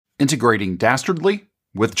integrating Dastardly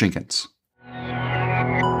with Jenkins.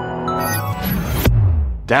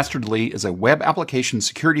 Dastardly is a web application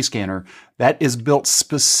security scanner that is built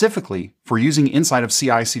specifically for using inside of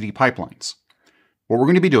CI/CD pipelines. What we're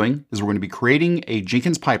going to be doing is we're going to be creating a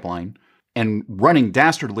Jenkins pipeline and running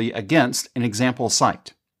Dastardly against an example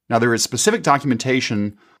site. Now, there is specific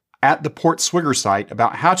documentation at the Portswigger site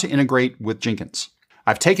about how to integrate with Jenkins.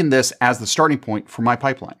 I've taken this as the starting point for my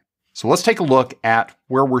pipeline. So let's take a look at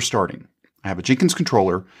where we're starting. I have a Jenkins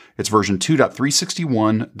controller. It's version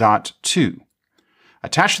 2.361.2.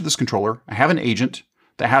 Attached to this controller, I have an agent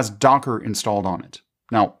that has Docker installed on it.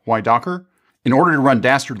 Now, why Docker? In order to run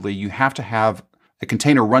Dastardly, you have to have a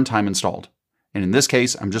container runtime installed. And in this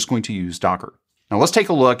case, I'm just going to use Docker. Now let's take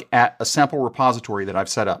a look at a sample repository that I've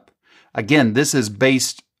set up. Again, this is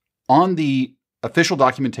based on the official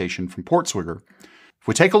documentation from Portswigger. If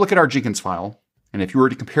we take a look at our Jenkins file, and if you were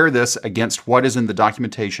to compare this against what is in the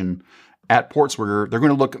documentation at Portswigger, they're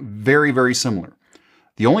going to look very, very similar.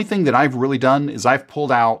 The only thing that I've really done is I've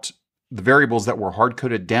pulled out the variables that were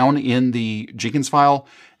hard-coded down in the Jenkins file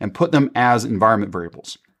and put them as environment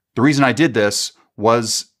variables. The reason I did this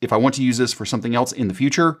was if I want to use this for something else in the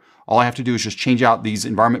future, all I have to do is just change out these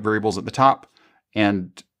environment variables at the top,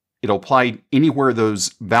 and it'll apply anywhere those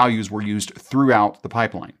values were used throughout the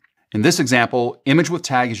pipeline. In this example, image with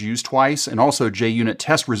tag is used twice, and also JUnit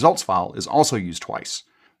test results file is also used twice.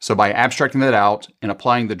 So by abstracting that out and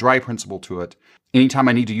applying the dry principle to it, anytime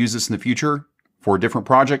I need to use this in the future for a different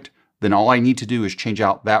project, then all I need to do is change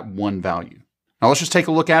out that one value. Now let's just take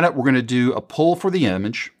a look at it. We're going to do a pull for the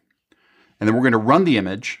image, and then we're going to run the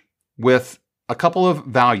image with a couple of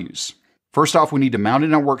values. First off, we need to mount it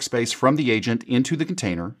in our workspace from the agent into the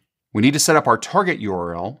container. We need to set up our target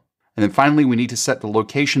URL. And then finally, we need to set the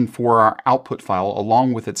location for our output file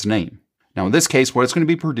along with its name. Now in this case, what it's going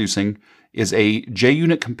to be producing is a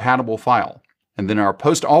JUnit compatible file. And then our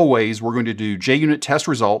post always, we're going to do JUnit test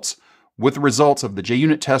results with the results of the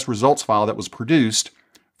JUnit test results file that was produced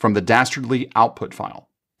from the Dastardly output file.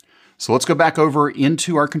 So let's go back over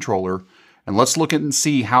into our controller and let's look at and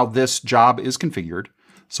see how this job is configured.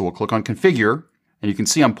 So we'll click on Configure, and you can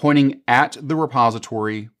see I'm pointing at the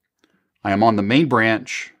repository. I am on the main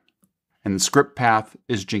branch, and the script path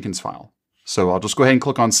is Jenkins file. So I'll just go ahead and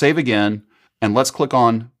click on Save again, and let's click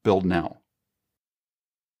on Build Now.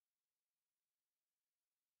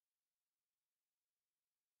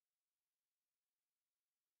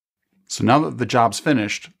 So now that the job's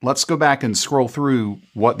finished, let's go back and scroll through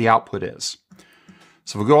what the output is.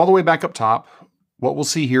 So if we go all the way back up top, what we'll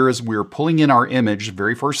see here is we're pulling in our image, the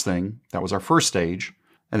very first thing. That was our first stage.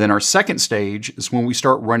 And then our second stage is when we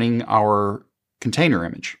start running our container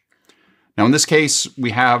image. Now in this case,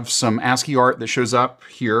 we have some ASCII art that shows up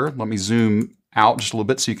here. Let me zoom out just a little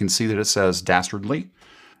bit so you can see that it says Dastardly.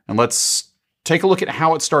 And let's take a look at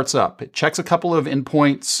how it starts up. It checks a couple of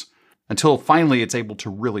endpoints until finally it's able to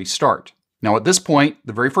really start. Now at this point,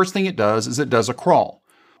 the very first thing it does is it does a crawl.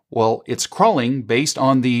 Well, it's crawling based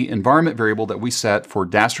on the environment variable that we set for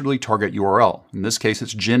Dastardly target URL. In this case,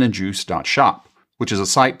 it's ginandjuice.shop, which is a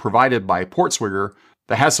site provided by Portswigger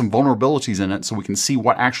that has some vulnerabilities in it so we can see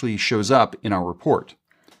what actually shows up in our report.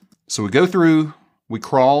 So we go through, we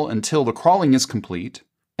crawl until the crawling is complete,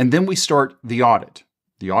 and then we start the audit.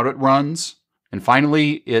 The audit runs, and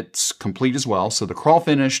finally it's complete as well. So the crawl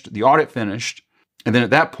finished, the audit finished, and then at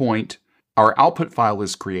that point, our output file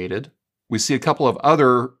is created. We see a couple of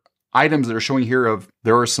other items that are showing here of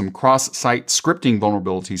there are some cross-site scripting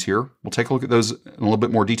vulnerabilities here. We'll take a look at those in a little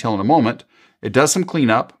bit more detail in a moment. It does some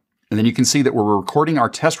cleanup, and then you can see that we're recording our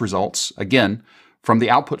test results, again, from the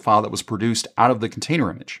output file that was produced out of the container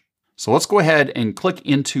image. So let's go ahead and click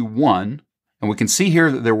into one, and we can see here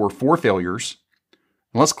that there were 4 failures.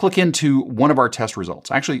 And let's click into one of our test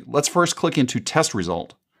results. Actually, let's first click into test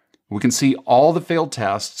result. We can see all the failed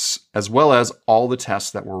tests as well as all the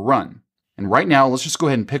tests that were run. And right now, let's just go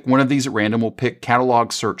ahead and pick one of these at random. We'll pick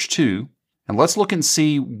Catalog Search 2, and let's look and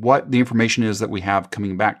see what the information is that we have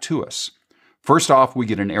coming back to us. First off, we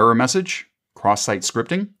get an error message, cross-site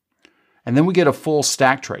scripting, and then we get a full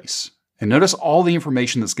stack trace. And notice all the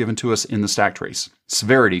information that's given to us in the stack trace: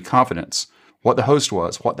 severity, confidence, what the host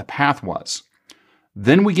was, what the path was.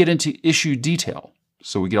 Then we get into issue detail.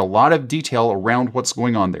 So we get a lot of detail around what's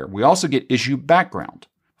going on there. We also get issue background.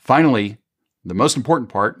 Finally, the most important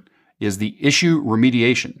part is the issue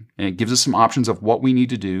remediation, and it gives us some options of what we need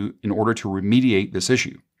to do in order to remediate this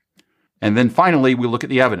issue. And then finally, we look at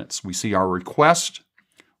the evidence. We see our request,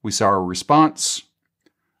 we see our response,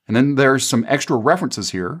 and then there's some extra references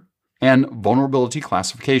here and vulnerability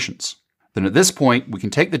classifications. Then at this point, we can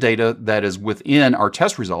take the data that is within our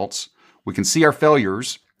test results, we can see our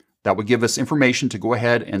failures, That would give us information to go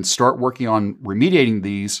ahead and start working on remediating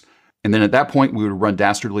these. And then at that point, we would run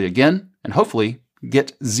Dastardly again and hopefully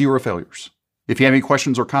get 0 failures. If you have any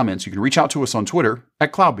questions or comments, you can reach out to us on Twitter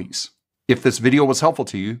at CloudBees. If this video was helpful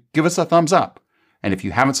to you, give us a thumbs up. And if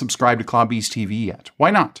you haven't subscribed to CloudBees TV yet,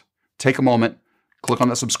 why not? Take a moment, click on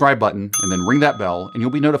that subscribe button, and then ring that bell, and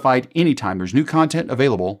you'll be notified anytime there's new content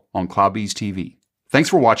available on CloudBees TV. Thanks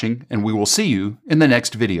for watching, and we will see you in the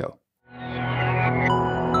next video.